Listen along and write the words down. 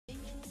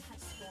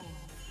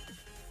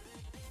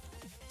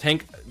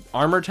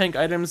armor tank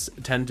items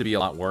tend to be a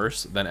lot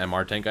worse than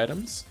MR tank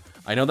items.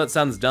 I know that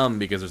sounds dumb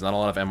because there's not a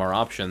lot of MR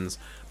options,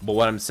 but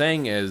what I'm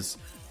saying is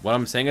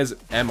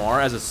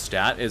MR as a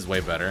stat is way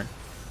better.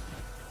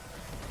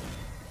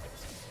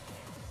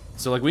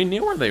 So like we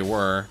knew where they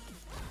were.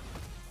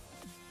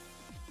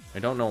 I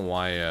don't know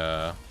why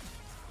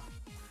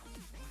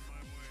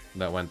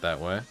that went that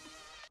way.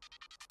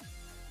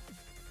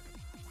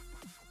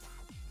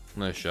 I'm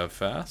gonna shove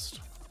fast.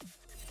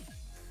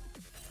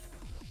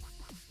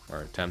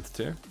 Or attempt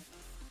to.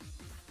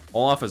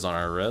 Olaf is on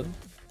our red.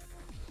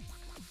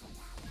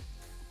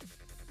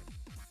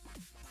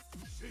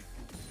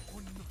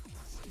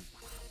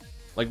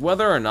 Like,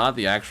 whether or not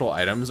the actual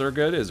items are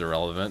good is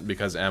irrelevant,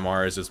 because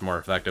MR is just more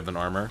effective than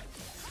armor.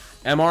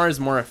 MR is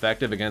more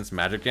effective against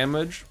magic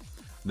damage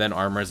than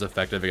armor is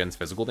effective against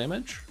physical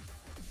damage.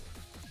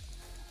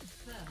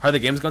 How are the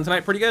games going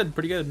tonight? Pretty good,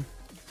 pretty good.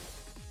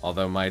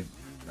 Although I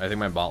think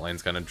my bot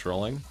lane's kind of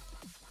trolling.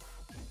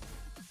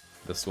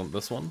 This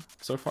one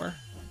so far.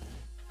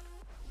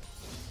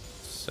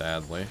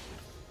 Sadly.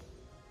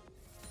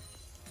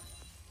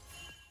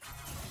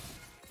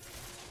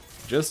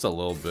 Just a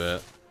little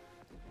bit.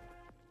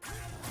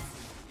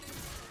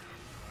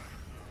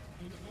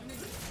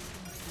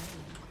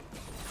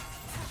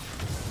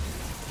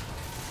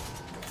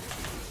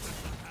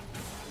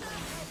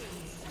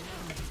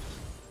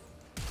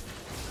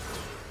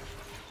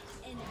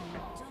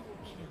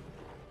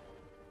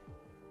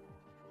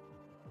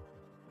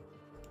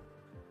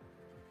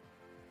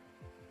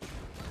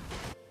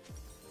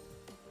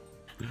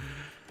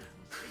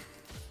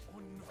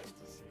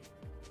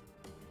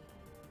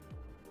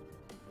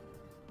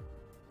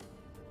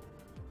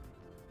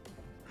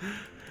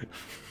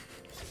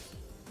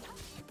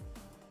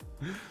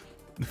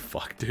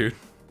 Fuck, dude.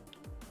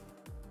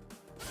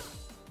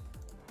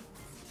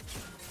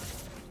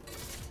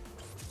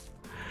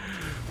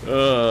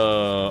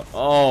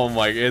 Oh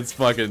my, it's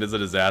a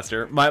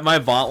disaster. My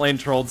bot lane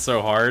trolled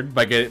so hard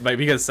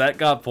because Set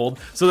got pulled.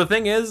 So the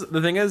thing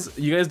is,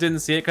 you guys didn't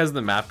see it because of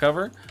the map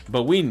cover,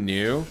 but we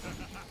knew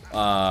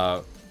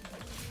where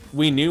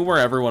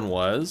everyone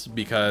was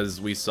because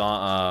we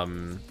saw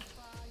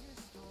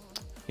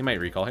he might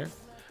recall here.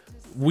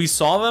 We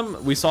saw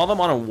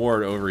them on a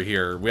ward over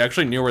here. We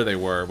actually knew where they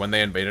were when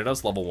they invaded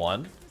us level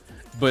 1.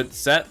 But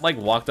Set like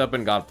walked up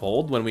and got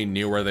pulled when we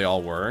knew where they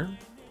all were.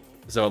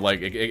 So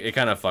like it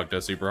kind of fucked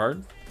us super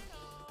hard.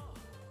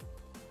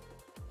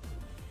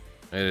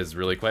 It is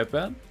really quite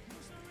bad.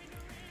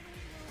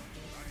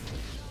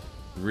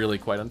 Really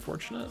quite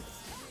unfortunate.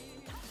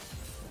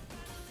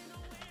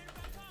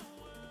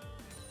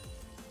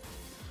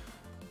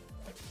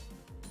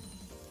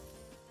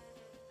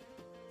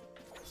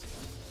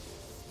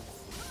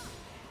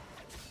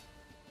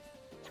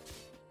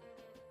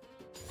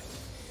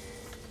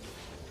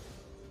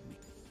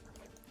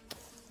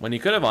 When you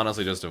could have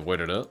honestly just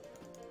avoided it.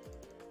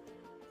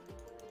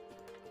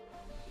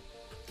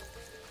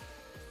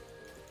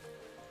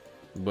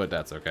 But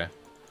that's okay.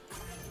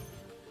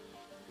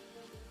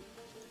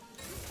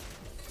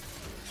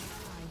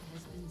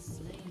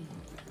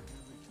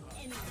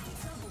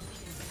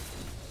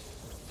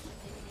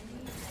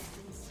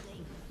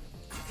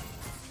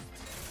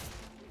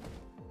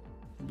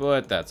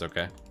 But that's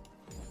okay.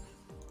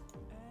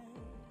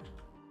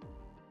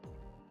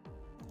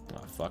 Oh,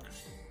 fuck.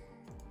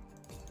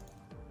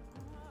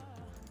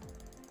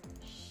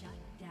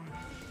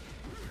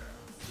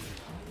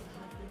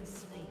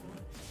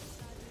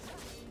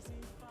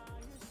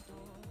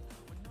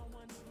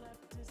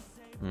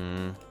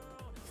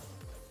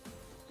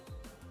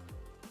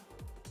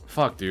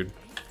 Fuck, dude.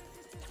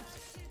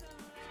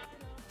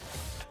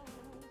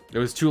 It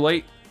was too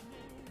late.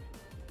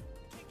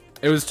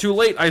 It was too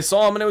late. I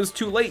saw him and it was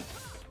too late.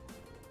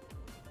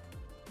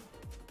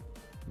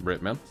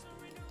 Rip, man.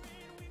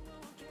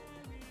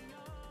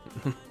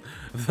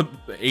 The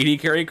 80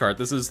 carry cart.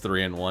 This is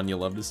 3-in-1. You'll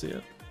love to see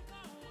it.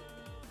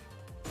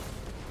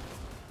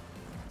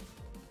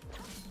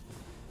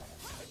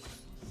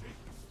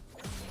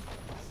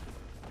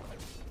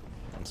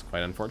 That's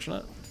quite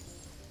unfortunate.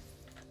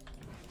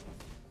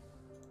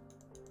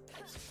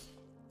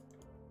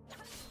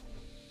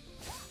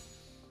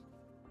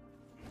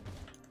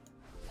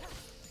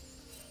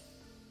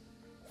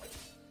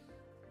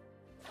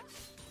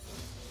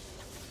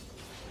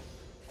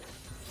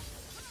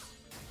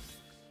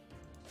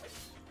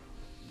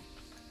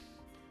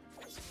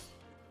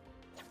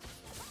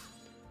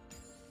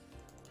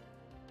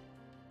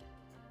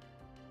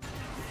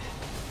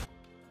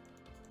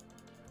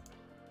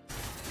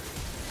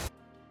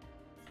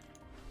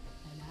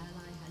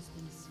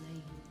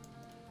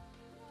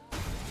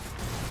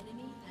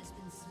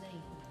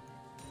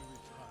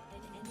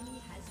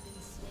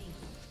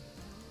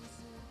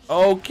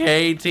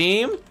 Okay,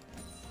 team.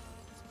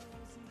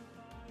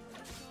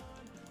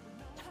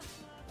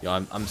 Yo,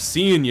 I'm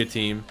seeing you,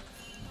 team.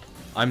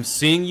 I'm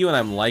seeing you and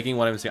I'm liking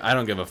what I'm seeing. I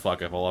don't give a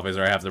fuck if Olaf is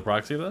or I have to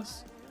proxy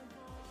this.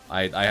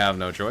 I have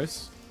no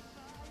choice.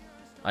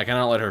 I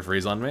cannot let her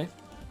freeze on me.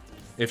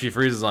 If she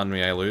freezes on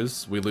me, I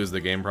lose. We lose the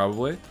game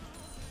probably.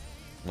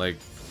 Like,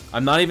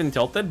 I'm not even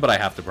tilted, but I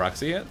have to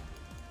proxy it.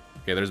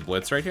 Okay, there's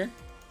Blitz right here.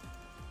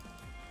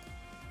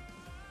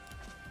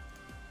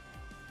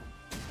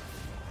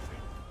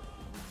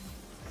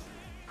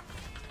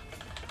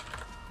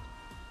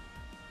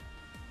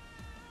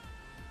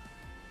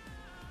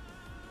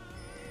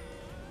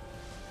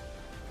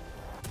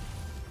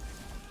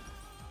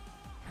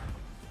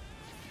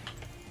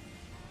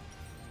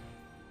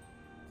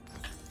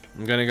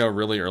 I'm gonna go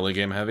really early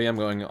game heavy. I'm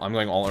going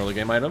all early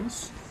game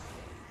items.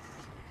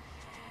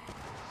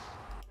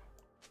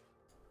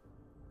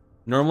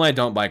 Normally I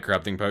don't buy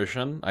corrupting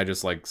potion. I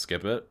just like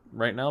skip it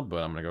right now,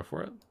 but I'm gonna go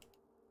for it.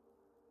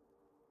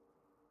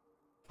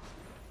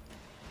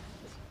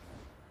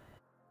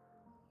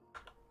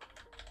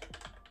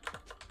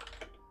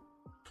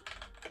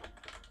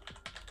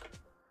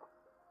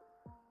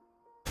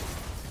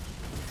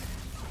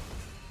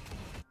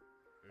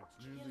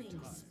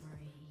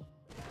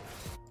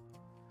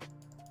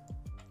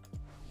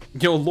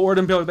 Yo, Lord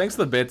Impale, thanks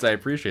for the bits. I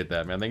appreciate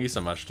that, man. Thank you so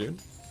much, dude.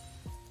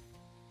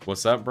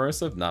 What's up,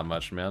 Broseph? Not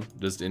much, man.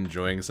 Just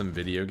enjoying some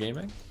video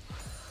gaming.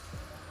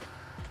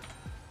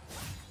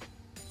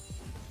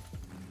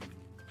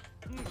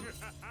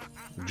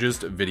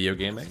 Just video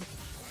gaming.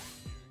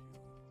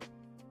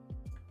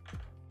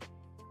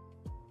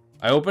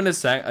 I opened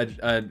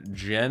a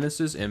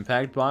Genesis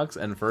Impact box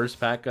and first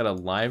pack got a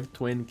live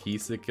twin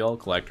Kisa Kill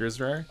collector's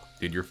rare.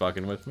 Dude, you're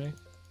fucking with me.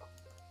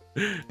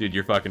 Dude,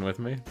 you're fucking with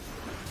me.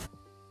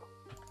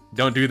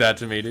 Don't do that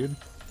to me, dude.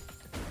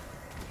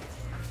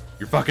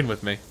 You're fucking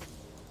with me.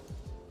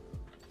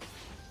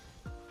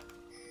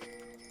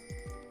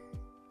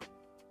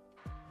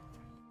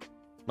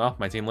 Well,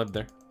 my team lived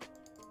there.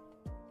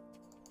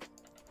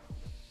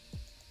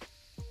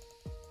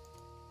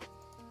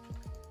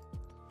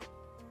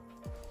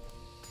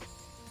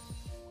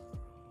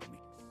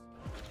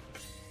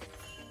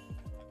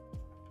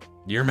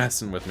 You're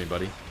messing with me,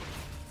 buddy.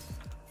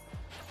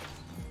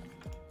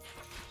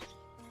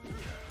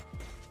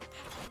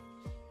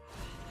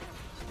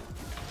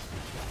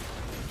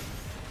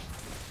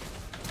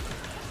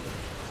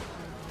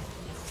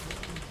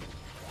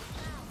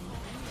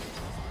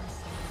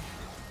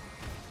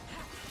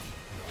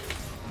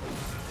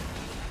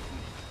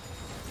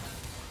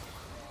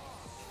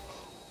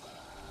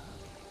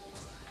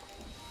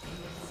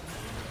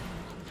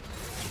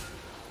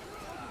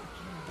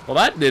 Well,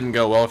 that didn't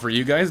go well for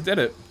you guys, did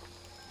it?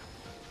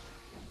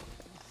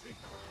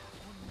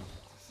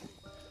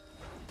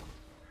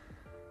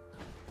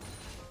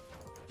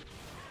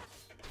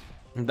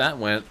 That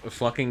went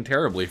fucking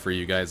terribly for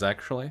you guys,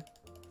 actually.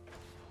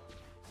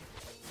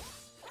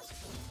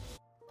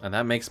 And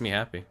that makes me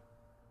happy.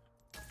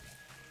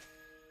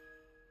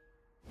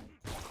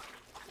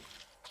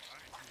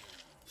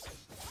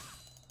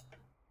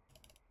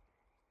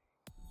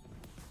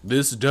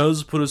 This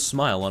does put a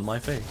smile on my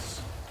face.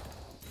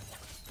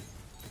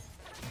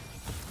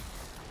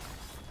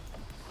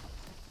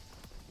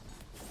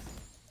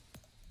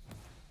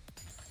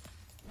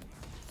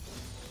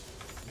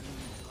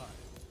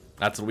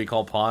 That's what we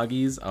call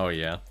poggies? Oh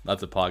yeah,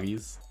 that's a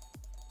poggies.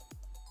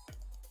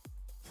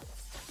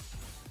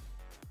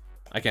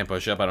 I can't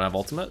push up, I don't have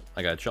ultimate.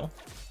 I gotta chill.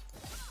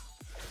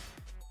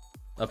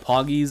 A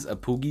poggies, a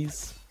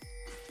poogies.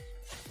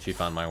 She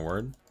found my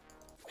word.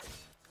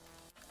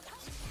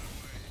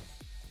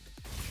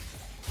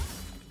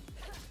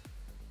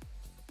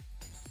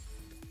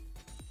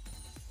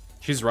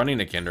 She's running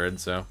a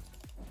Kindred, so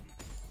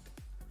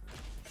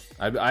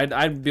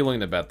I'd be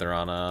willing to bet they're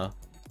on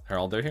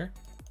Heraldor here.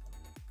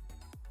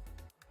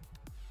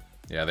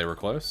 Yeah, they were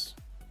close.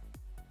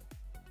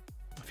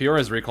 Fiora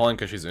is recalling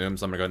because she's so I'm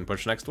gonna go ahead and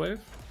push next wave.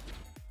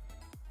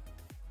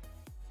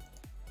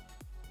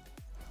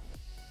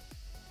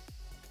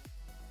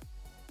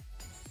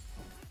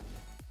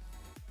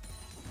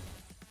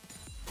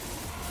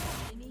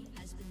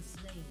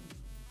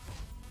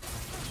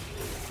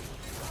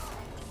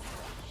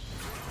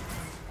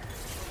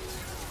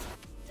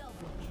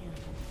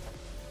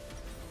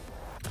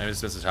 I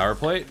just missed a tower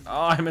plate.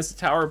 Oh, I missed a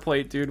tower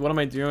plate, dude. What am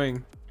I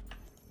doing?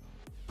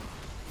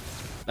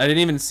 I didn't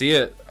even see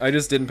it. I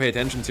just didn't pay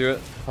attention to it.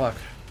 Fuck.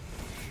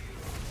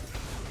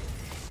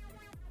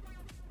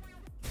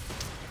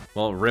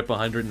 Well, rip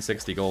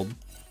 160 gold.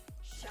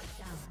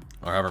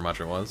 Or however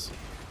much it was.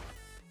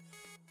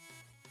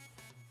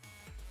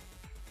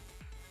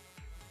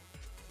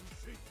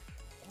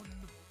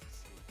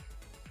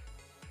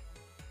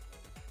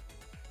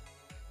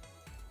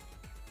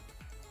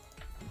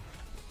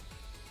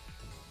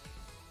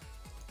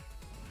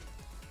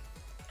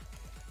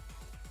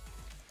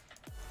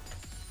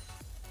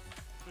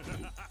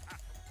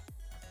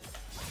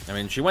 I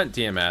mean, she went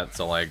Tiamat,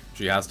 so like,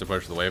 she has to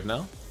push the wave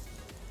now.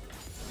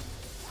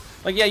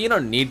 Like, yeah, you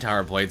don't need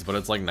tower plates, but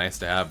it's like nice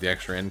to have the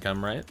extra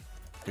income, right?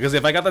 Because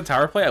if I got the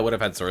tower plate, I would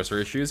have had sorcerer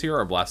issues here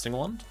or blasting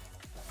wand.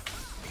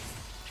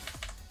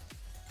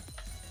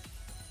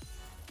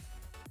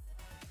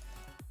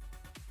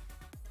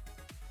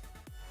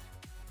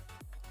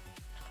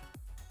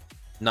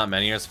 Not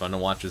many are as fun to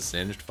watch as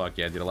Singed. Fuck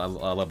yeah, dude, I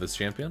love this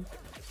champion.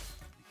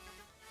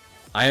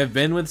 I have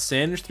been with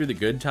Singe through the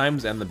good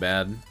times and the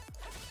bad.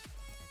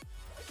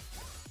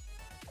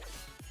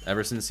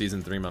 Ever since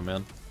season 3, my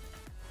man.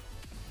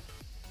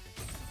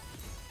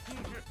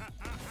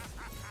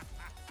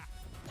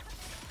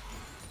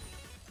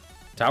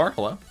 Tower,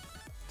 hello?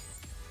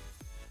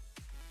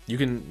 You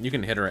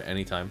can hit her at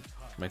any time,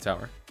 my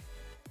tower.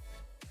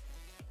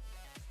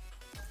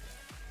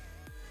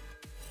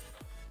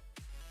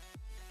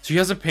 She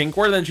has a pink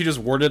ward, then she just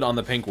warded on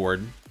the pink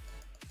ward.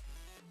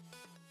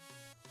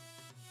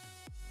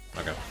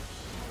 Okay.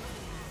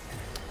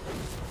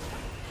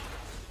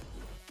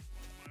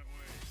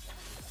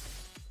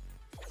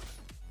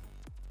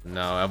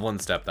 No, Evelyn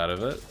stepped out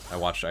of it.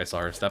 I saw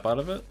her step out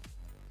of it.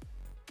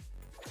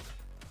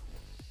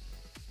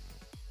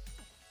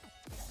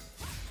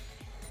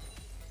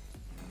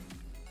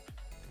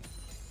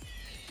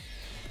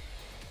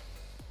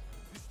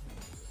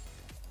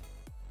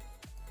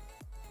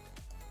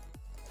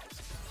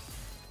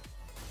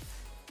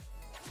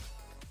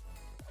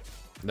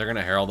 They're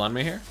gonna Herald on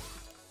me here.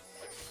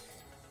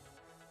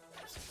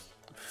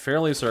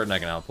 Fairly certain I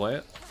can outplay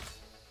it.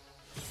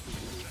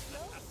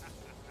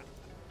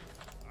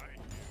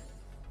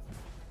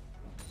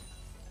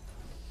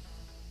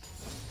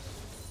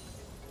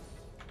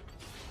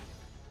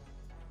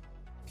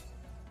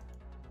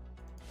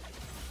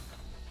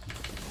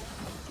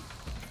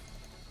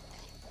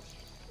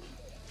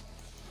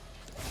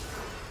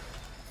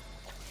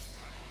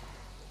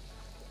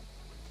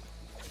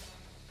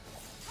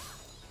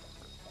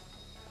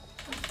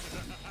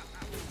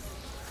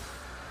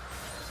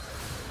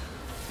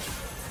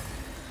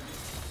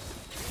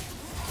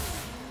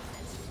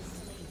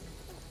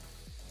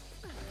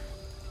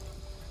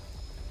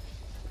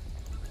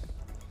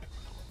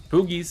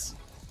 Poogies.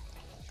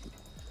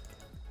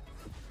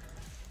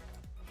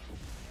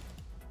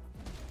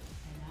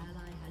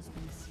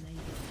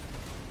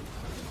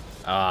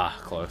 Ah,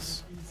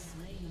 close.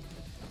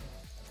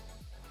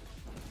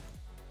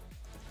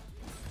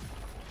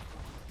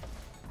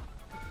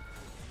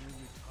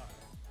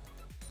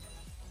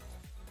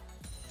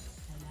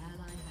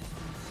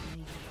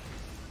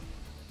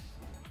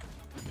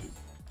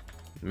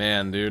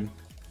 Man, dude.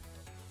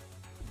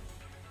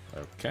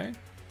 Okay.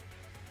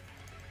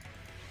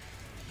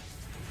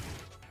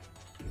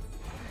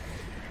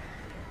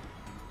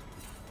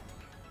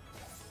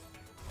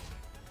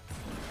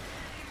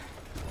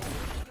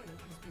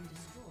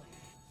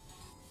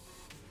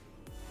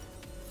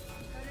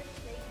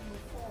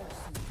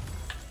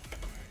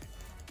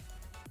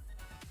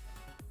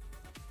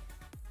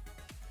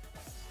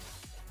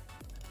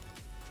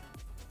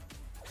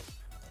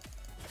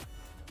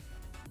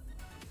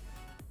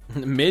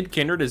 Mid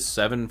Kindred is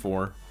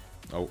 7-4.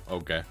 Oh,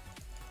 okay.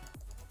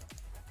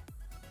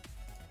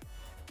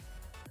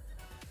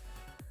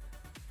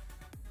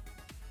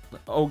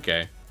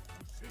 Okay.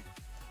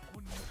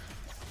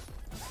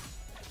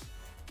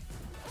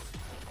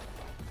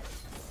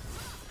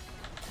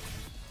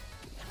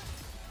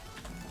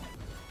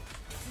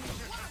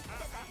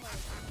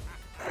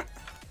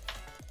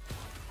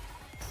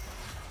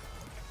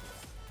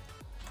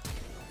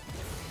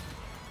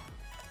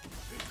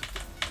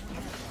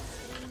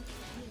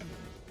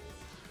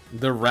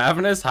 The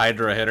Ravenous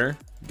Hydra hit her.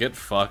 Get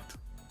fucked.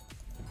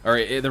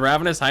 Alright, the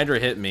Ravenous Hydra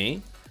hit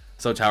me.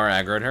 So tower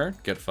aggroed her.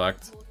 Get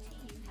fucked.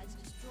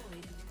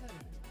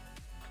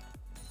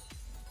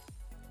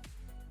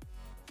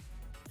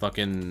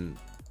 Fucking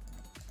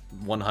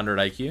 100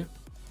 IQ.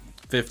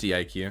 50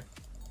 IQ.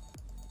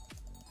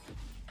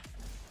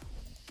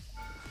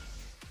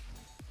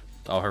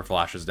 Oh, her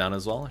flash is down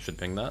as well. I should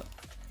ping that.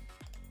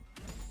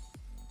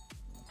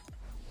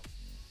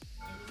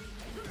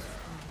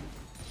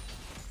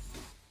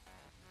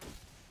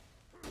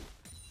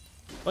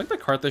 I like the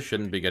Karthus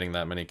shouldn't be getting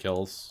that many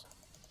kills.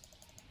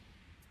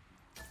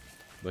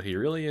 But he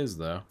really is,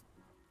 though.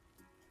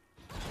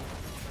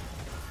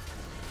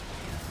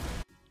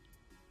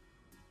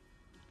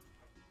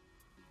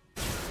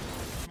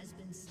 Has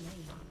been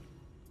slain.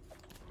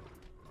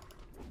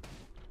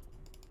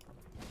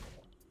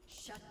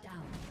 Shut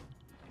down.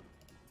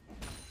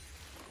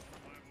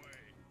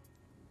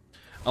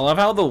 I love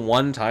how the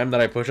one time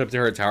that I push up to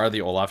her tower, the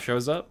Olaf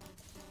shows up.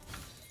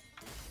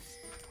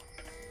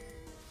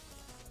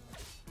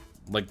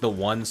 Like the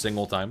one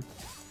single time.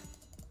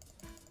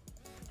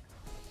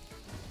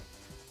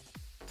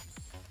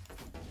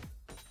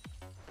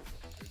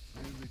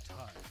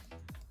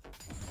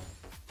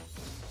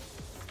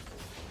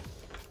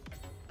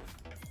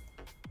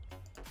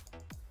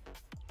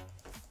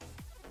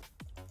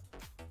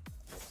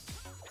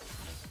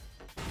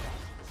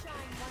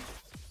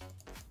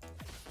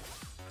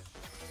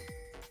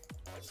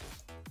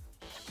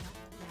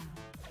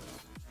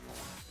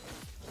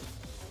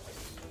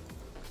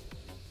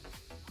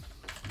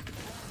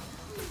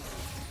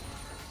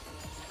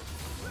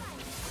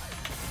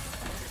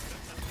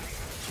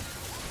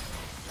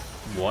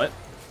 What?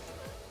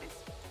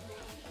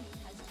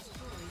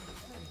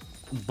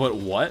 But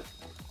what?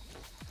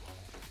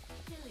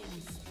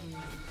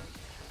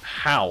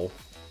 How?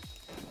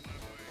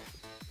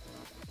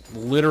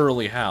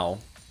 Literally how?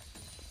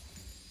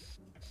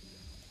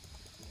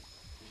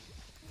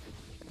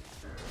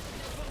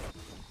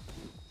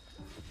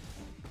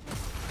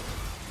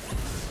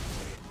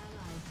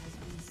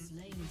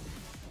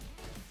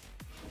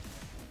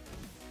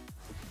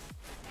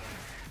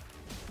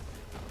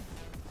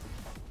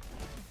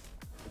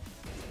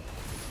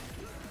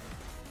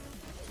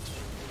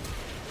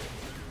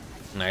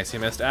 Nice, he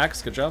missed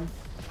Axe. Good job.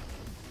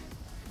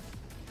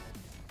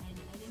 An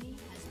enemy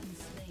has been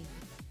slain.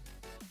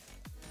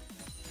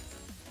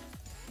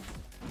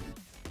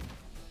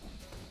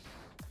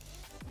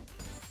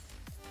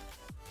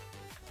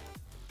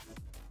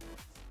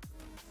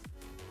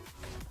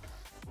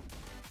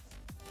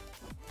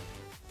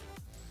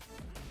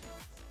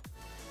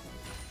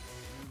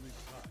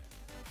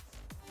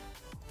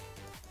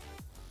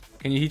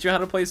 Can you teach you how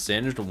to play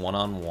Singed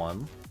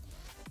one-on-one?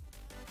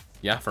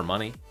 Yeah, for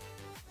money.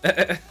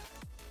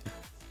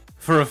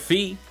 For a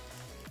fee,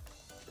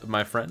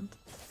 my friend.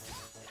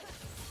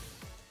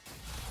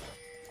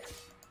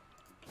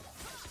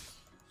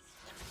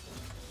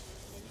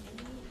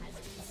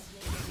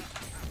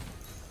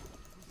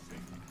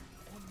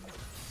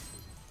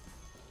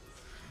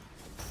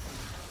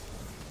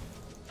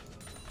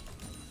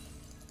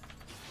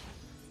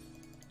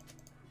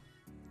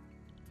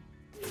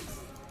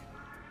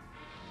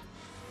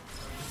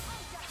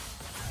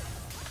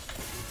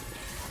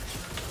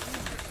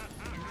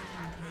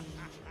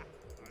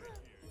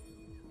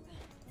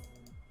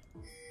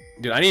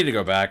 Dude, I need to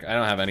go back. I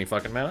don't have any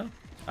fucking mana.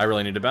 I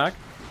really need to back.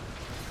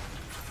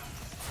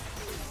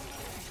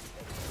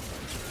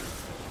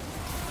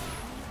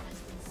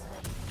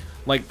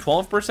 Like,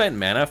 12%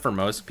 mana for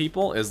most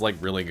people is, like,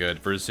 really good.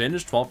 For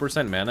Singed,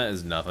 12% mana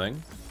is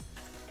nothing.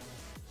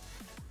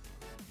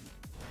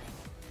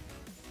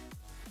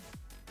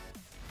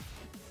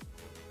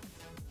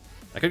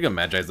 I could go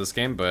Magi's this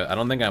game, but I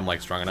don't think I'm,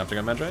 like, strong enough to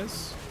go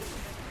Magi's.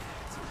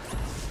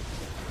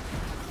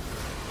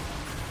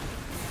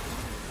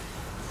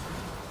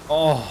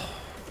 Oh.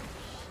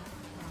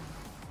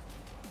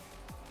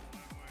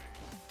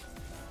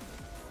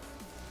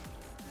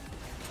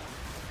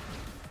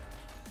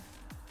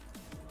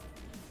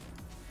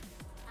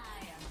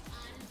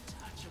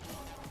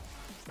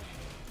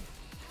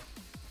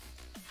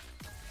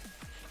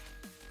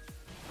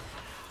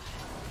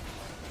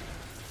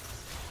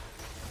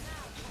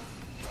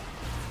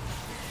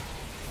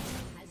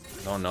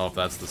 Don't know if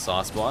that's the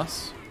sauce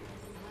boss.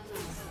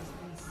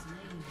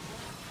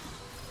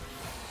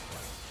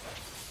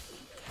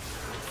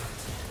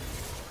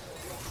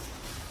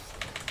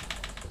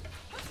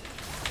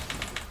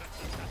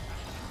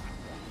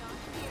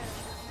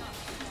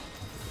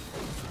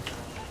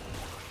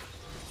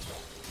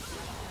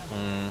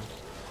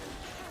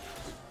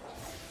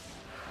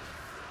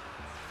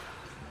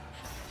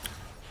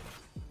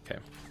 Okay.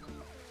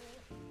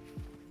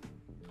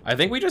 I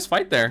think we just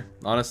fight there.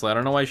 Honestly, I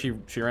don't know why she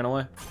ran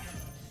away.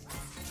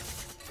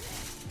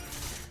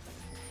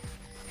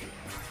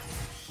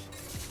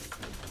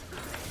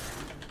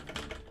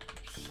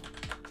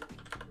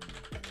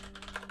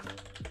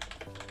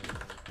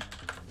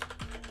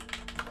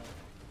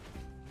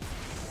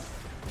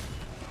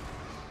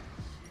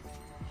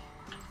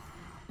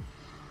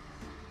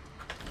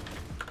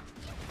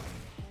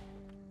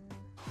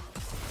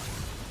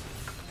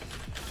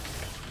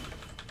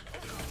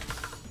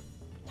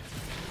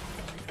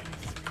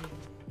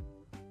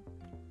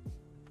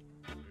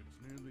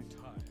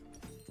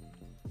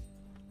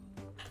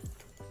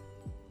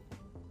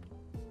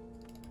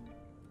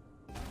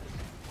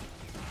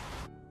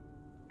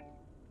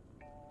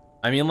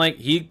 I mean, like,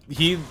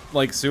 he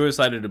like,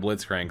 suicided to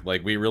Blitzcrank.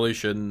 Like, we really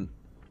shouldn't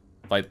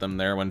fight them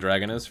there when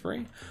Dragon is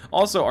free.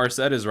 Also, our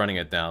set is running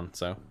it down,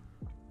 so.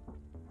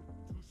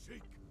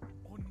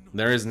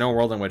 There is no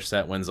world in which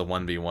set wins a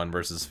 1v1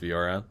 versus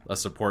Fiora. A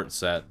support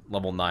set,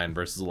 level 9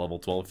 versus a level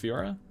 12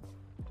 Fiora.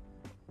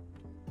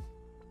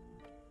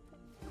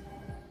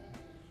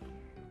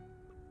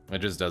 It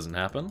just doesn't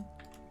happen.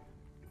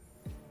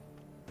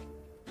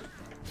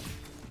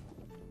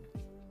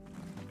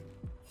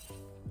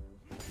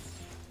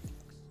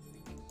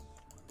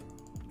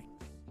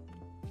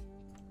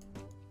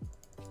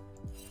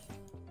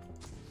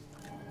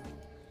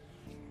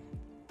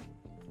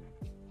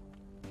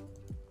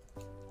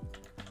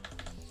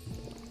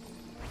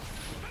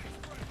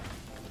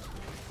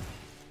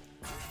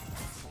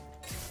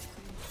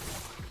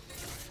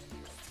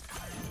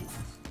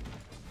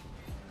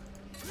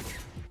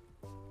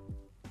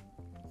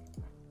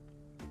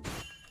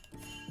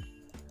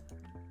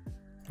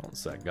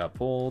 Set got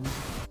pulled.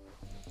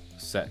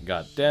 Set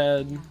got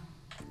dead. An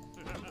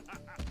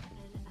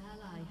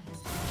ally has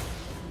been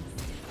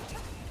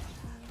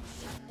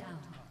shut down.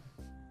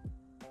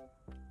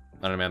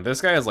 I don't know, man.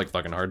 This guy is like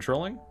fucking hard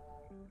trolling.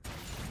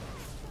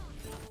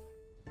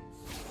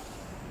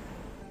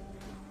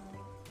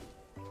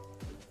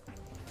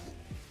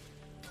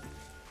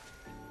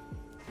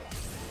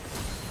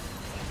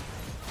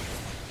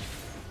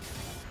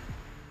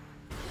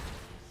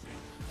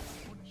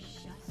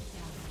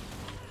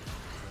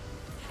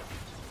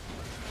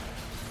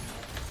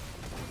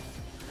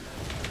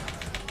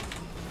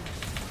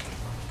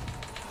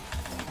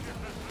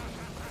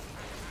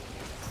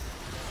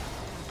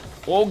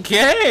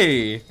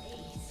 Okay.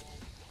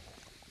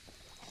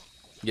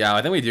 Yeah,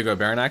 I think we do go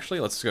Baron, actually.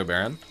 Let's just go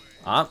Baron.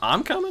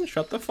 I'm coming.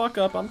 Shut the fuck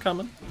up. I'm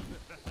coming.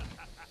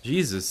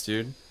 Jesus,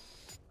 dude.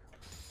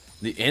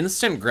 The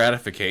instant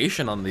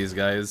gratification on these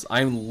guys.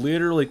 I'm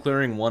literally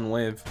clearing one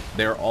wave.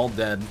 They're all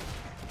dead.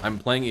 I'm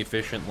playing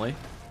efficiently.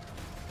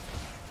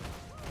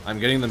 I'm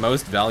getting the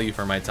most value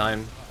for my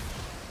time.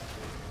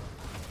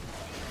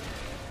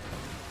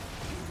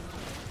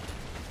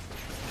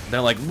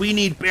 They're like, we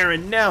need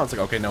Baron now. It's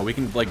like, okay, no, we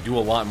can like do a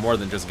lot more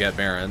than just get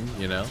Baron,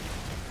 you know?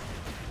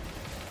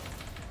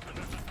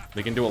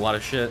 We can do a lot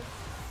of shit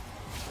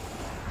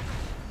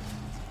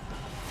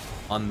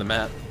on the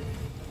map.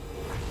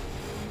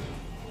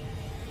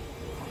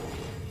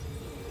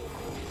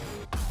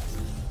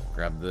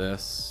 Grab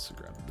this,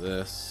 grab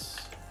this.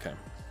 Okay.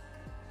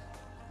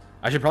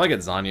 I should probably get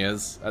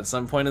Zanya's at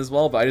some point as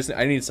well, but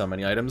I need so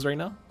many items right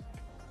now.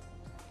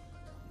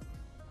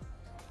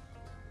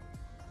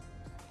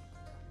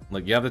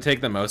 Like, you have to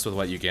take the most with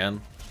what you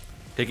can.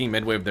 Taking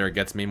mid-wave there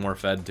gets me more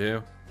fed,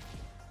 too.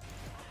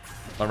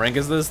 What rank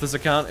is this? This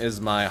account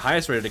is my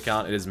highest rated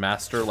account. It is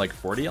master, like,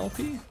 40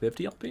 LP?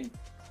 50 LP?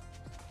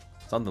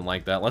 Something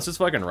like that. Let's just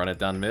fucking run it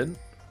down mid.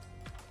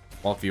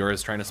 While Fiora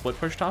is trying to split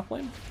push top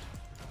lane.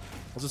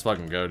 Let's just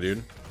fucking go,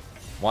 dude.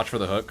 Watch for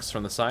the hooks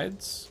from the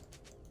sides.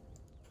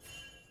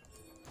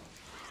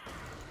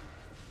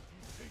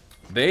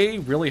 They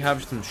really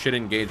have some shit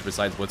engaged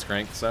besides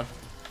Blitzcrank, so...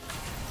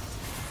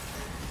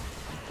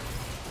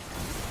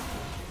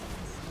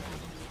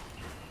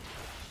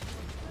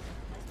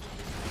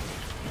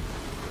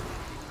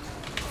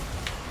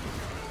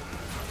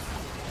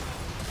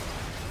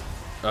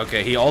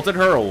 Okay, he ulted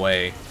her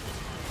away.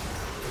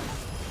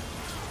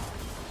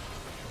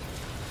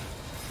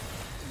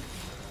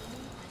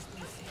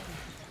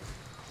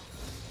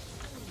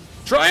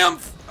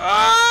 Triumph!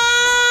 Ah!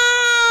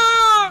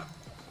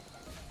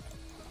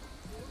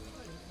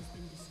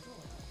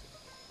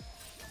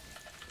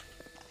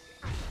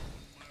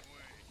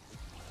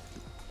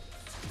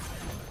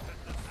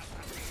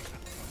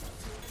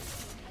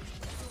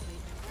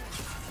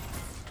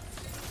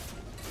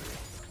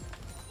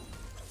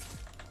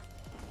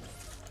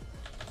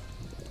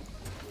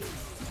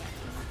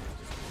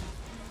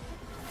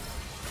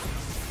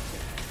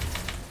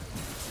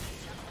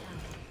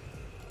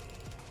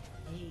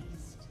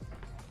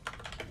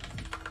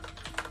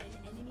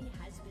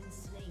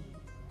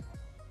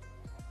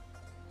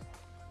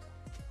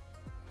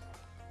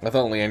 I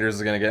thought Leanders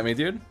was gonna get me,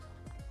 dude.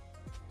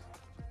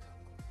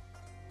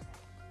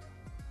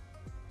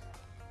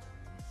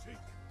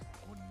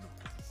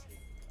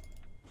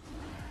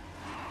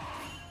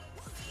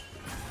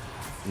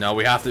 No,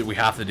 we have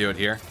to do it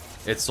here.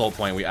 It's soul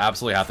point. We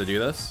absolutely have to do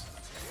this.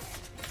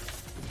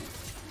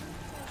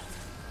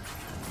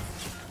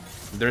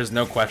 There's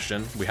no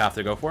question. We have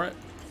to go for it.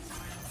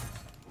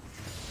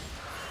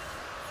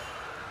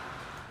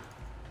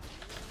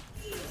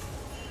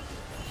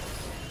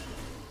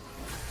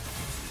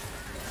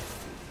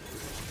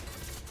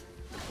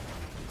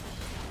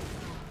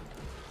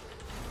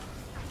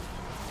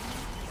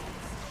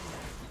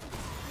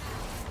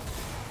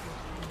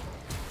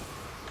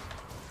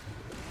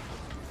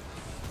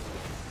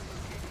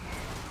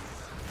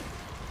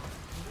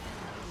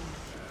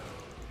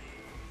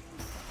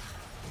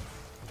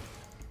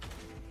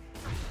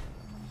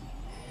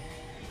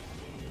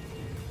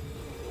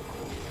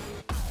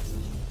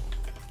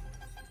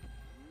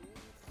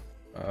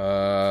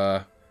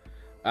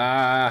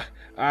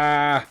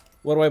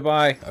 What do I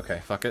buy? Okay,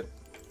 fuck it.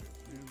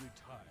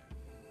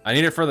 I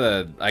need it for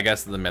the, I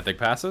guess, the mythic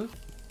passive.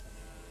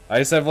 I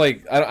just have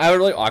like, I have a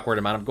really awkward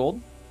amount of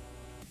gold.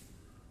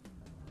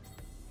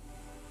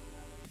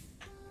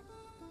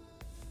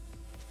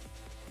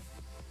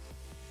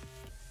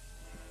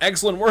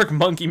 Excellent work,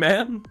 monkey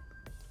man.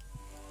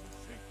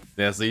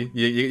 Yeah, see,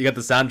 you got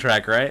the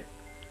soundtrack, right?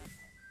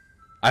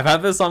 I've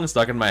had this song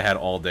stuck in my head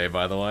all day,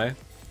 by the way.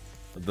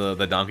 The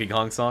Donkey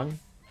Kong song.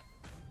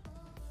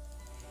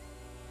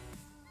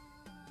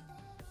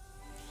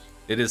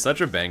 It is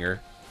such a banger.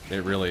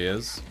 It really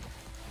is.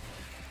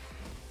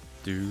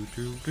 Do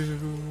do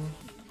do.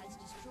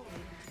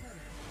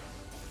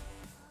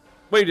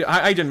 Wait,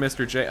 I did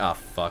Mr. J. Ah,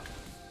 fuck.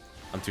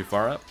 I'm too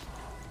far up.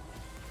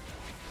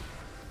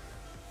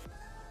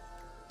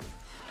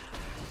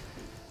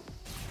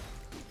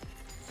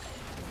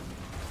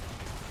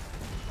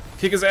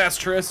 Kick his ass,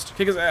 Trist.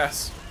 Kick his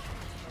ass.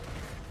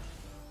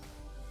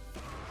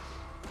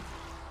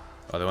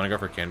 Oh, they want to go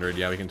for Kindred?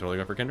 Yeah, we can totally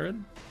go for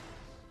Kindred.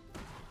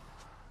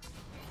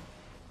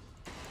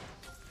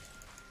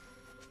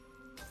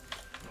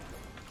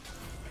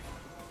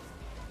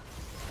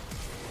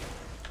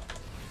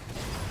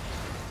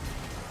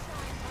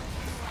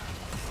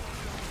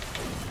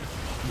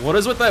 What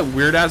is with that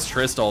weird ass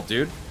Trist ult,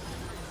 dude?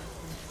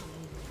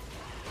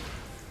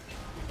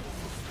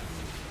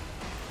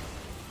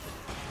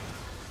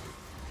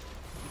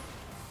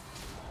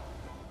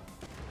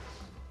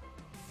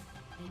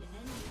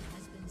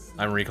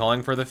 I'm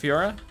recalling for the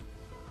Fiora.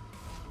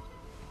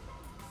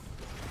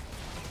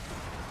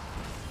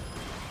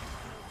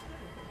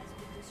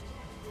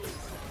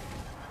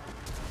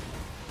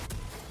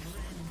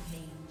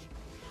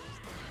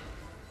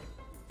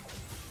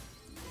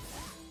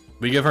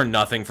 We give her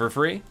nothing for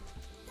free.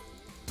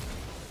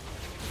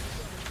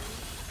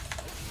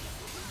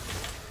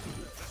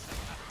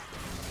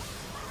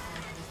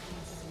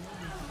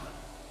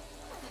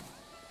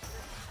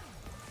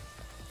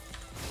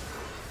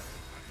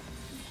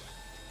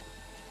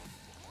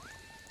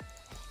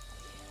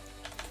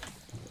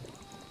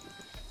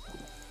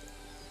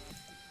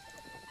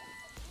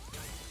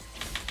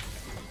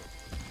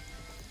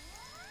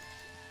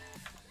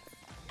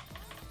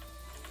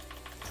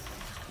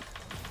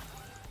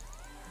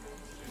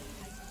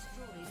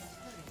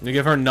 You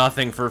give her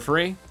nothing for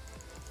free?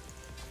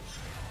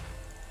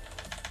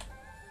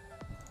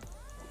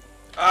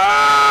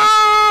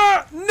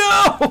 Ah!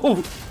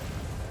 No!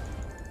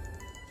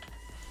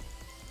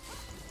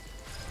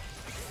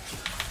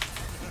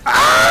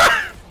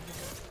 Ah!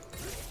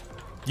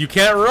 You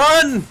can't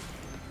run!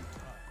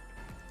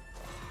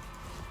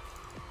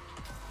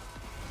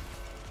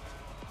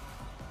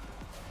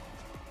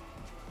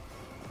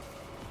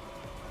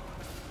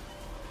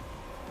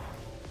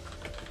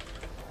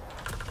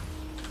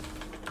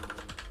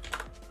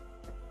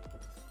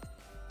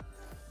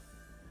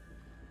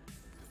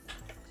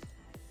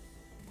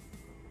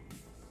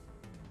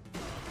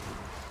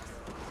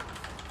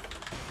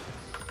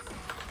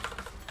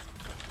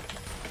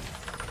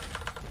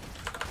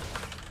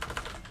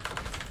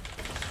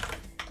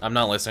 I'm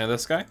not listening to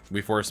this guy.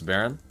 We force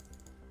Baron.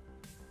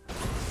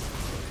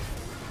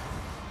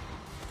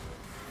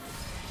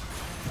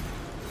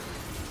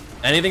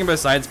 Anything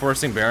besides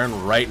forcing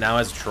Baron right now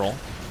is troll.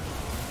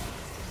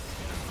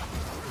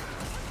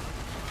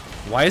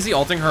 Why is he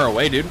ulting her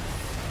away, dude?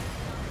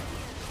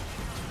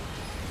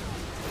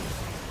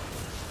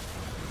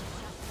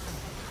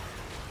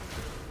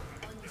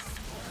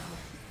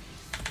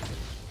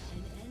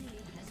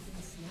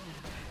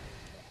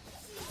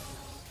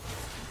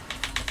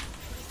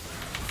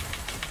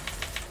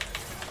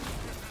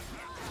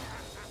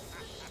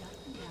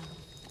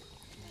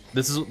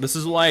 This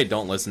is why I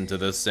don't listen to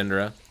this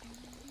Syndra.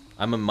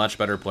 I'm a much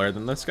better player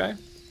than this guy.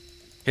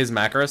 His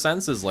macro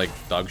sense is like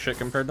dog shit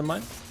compared to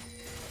mine.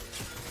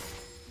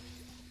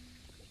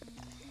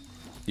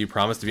 You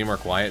promised to be more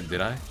quiet, did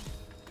I?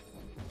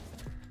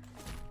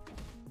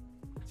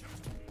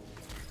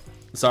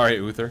 Sorry,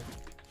 Uther.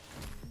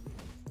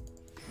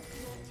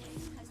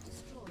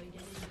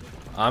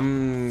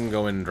 I'm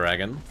going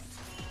dragon.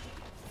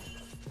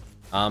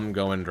 I'm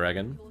going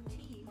dragon.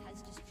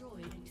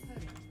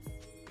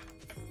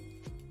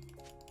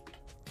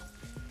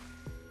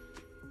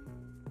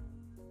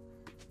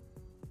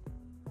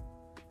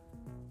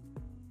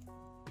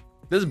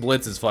 This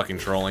blitz is fucking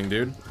trolling,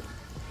 dude.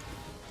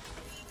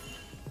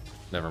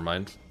 Never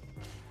mind.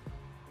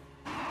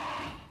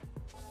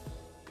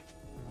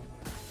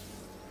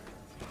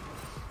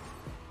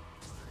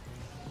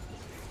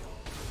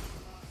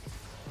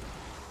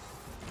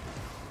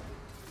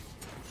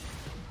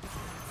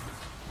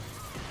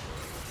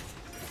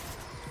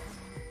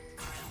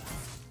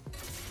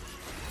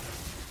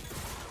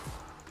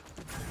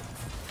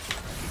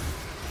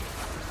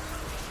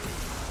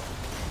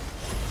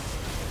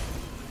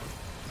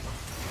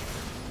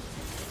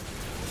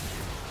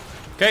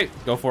 Okay,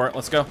 go for it.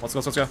 Let's go. Let's go.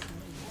 Let's go.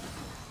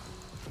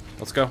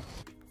 Let's go.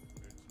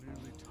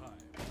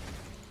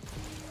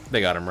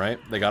 They got him, right?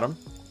 They got him.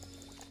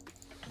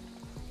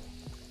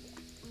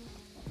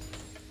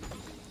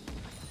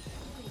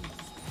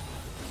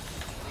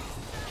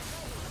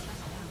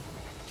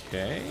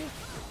 Okay.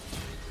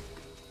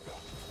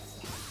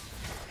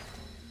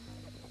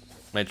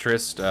 My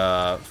Trist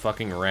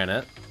fucking ran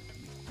it.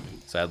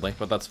 Sadly,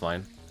 but that's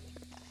fine.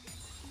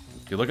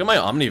 Dude, look at my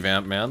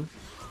Omnivamp, man.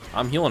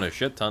 I'm healing a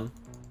shit ton.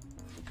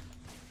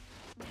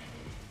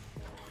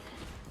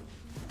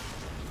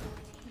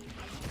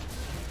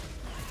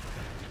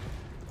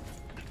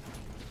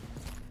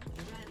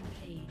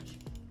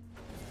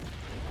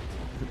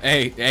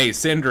 Hey,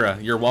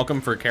 Syndra, you're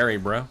welcome for carry,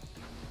 bro.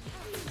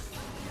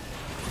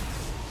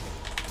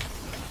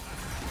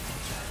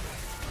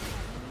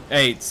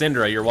 Hey,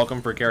 Syndra, you're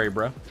welcome for carry,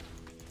 bro.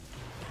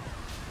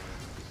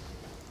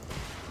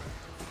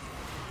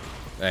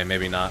 Hey,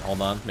 maybe not.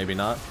 Hold on, maybe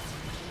not.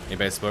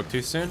 Maybe I spoke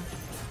too soon.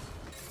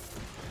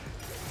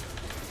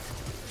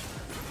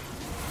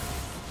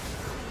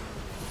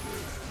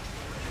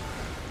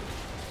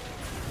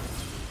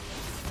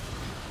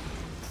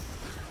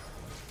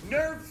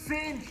 Nerve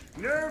singe!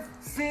 Nerve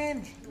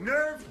singe!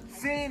 Nerve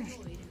singe!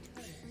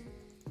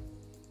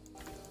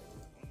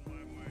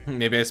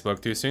 Maybe I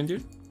spoke too soon,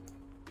 dude.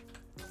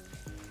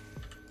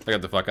 I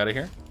got the fuck out of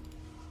here.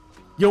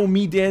 Yo,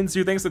 me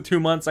Danzu, thanks for 2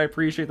 months. I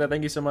appreciate that.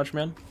 Thank you so much,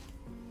 man.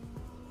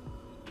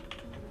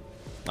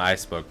 I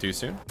spoke too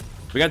soon.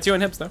 We got 2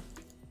 on hips, though.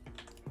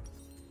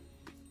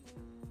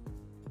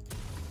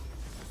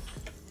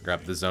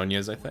 Grab the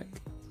Zonias, I think.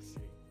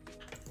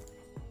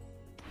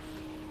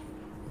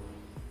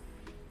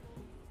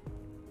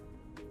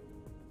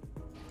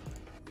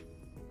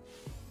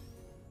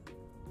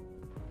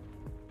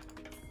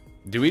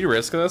 Do we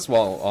risk this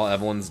while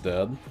Evelyn's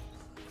dead?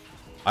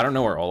 I don't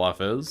know where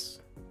Olaf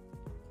is.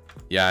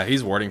 Yeah,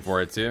 he's warding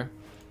for it too.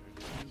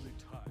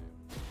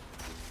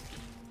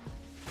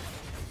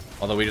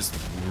 Although we just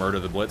murder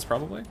the Blitz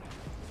probably.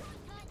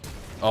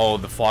 Oh,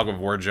 the Fog of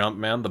War jump,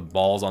 man. The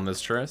balls on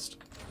this Trist.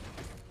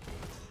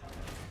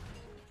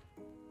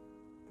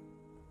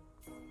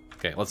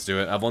 Okay, let's do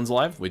it. Evelyn's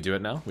alive. We do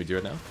it now. We do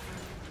it now.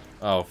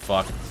 Oh,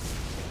 fuck.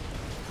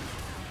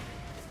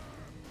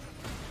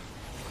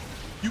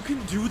 You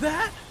can do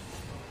that?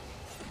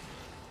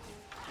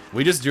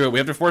 We just do it. We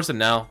have to force it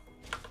now.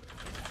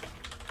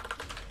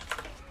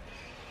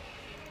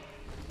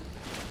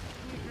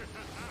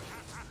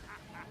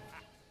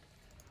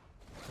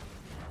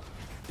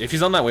 If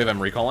she's on that wave,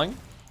 I'm recalling.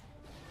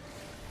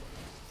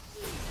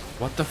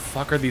 What the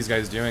fuck are these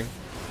guys doing?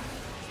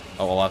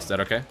 Oh, Olaf's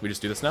dead. Okay, we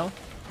just do this now.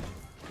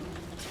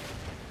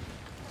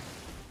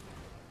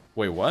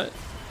 Wait, what?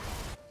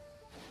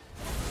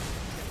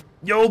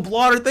 Yo,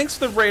 Blotter, thanks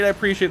for the raid. I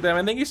appreciate that,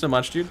 man. Thank you so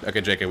much, dude.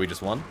 Okay, JK, we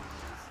just won.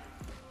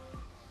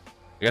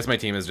 I guess my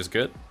team is just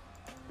good.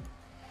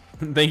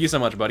 Thank you so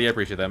much, buddy. I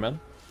appreciate that, man.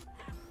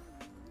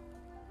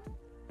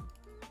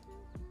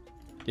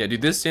 Yeah,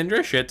 dude, this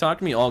Syndra shit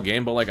talked me all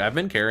game, but like I've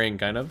been carrying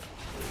kind of.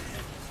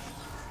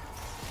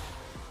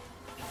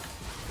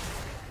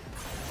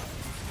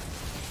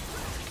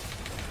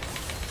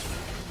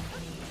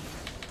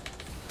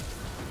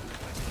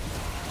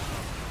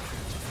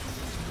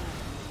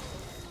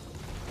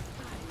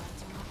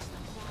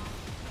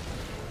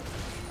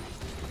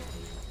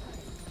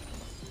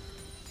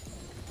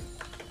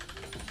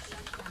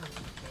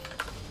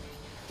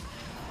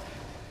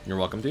 You're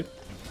welcome, dude.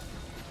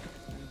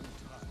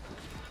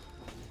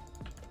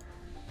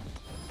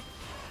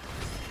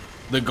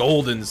 The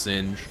golden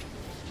singe.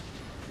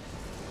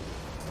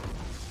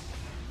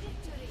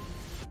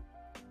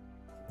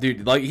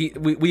 Dude, like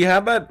we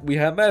had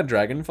that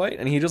dragon fight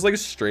and he just like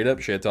straight up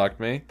shit talked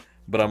me,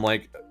 but I'm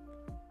like,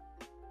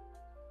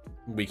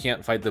 we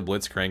can't fight the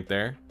Blitzcrank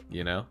there,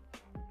 you know?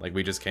 Like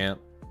we just can't.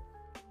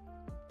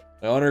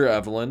 I honor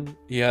Evelyn.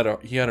 He had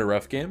a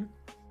rough game.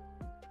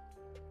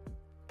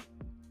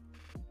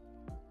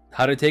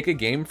 How to take a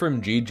game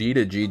from GG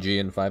to GG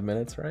in 5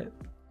 minutes, right?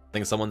 I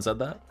think someone said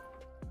that.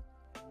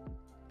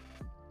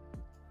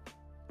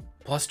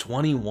 Plus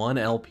 21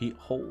 LP.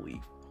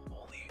 Holy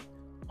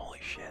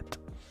shit.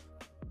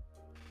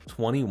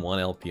 21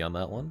 LP on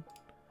that one.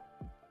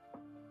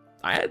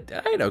 I had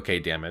okay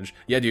damage.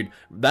 Yeah, dude,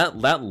 that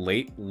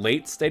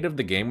late state of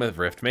the game with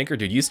Riftmaker,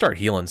 dude, you start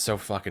healing so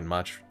fucking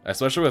much,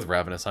 especially with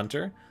Ravenous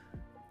Hunter.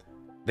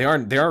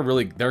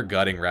 They're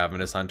gutting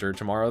Ravenous Hunter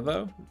tomorrow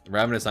though.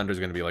 Ravenous Hunter is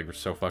gonna be like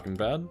so fucking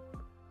bad,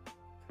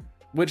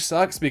 which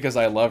sucks because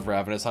I love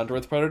Ravenous Hunter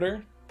with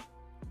Predator.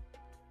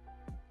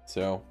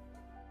 So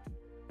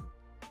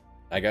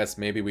I guess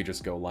maybe we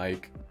just go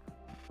like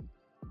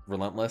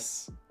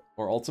Relentless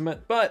or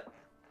Ultimate, but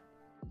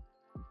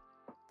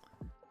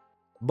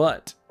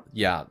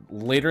yeah,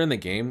 later in the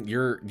game,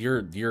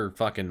 you're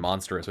fucking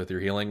monstrous with your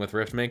healing with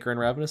Riftmaker and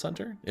Ravenous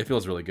Hunter. It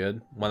feels really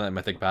good when that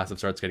mythic passive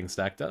starts getting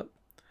stacked up.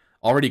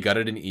 Already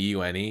gutted in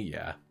EUNE,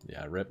 yeah,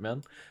 rip,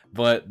 man.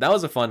 But that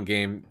was a fun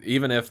game,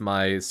 even if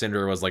my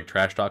Syndra was like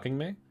trash talking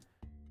me.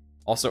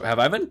 Also, have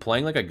I been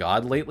playing like a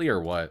god lately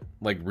or what?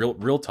 Like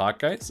real talk,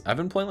 guys. I've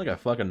been playing like a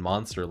fucking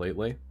monster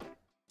lately.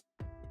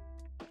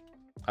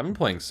 I've been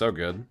playing so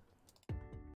good.